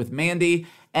Manifest with Mandy,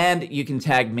 and you can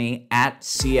tag me at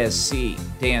CSC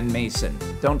Dan Mason.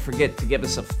 Don't forget to give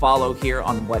us a follow here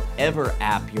on whatever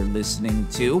app you're listening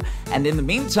to. And in the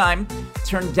meantime,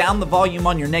 turn down the volume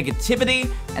on your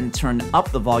negativity and turn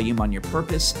up the volume on your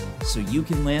purpose so you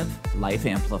can live life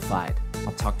amplified.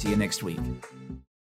 I'll talk to you next week.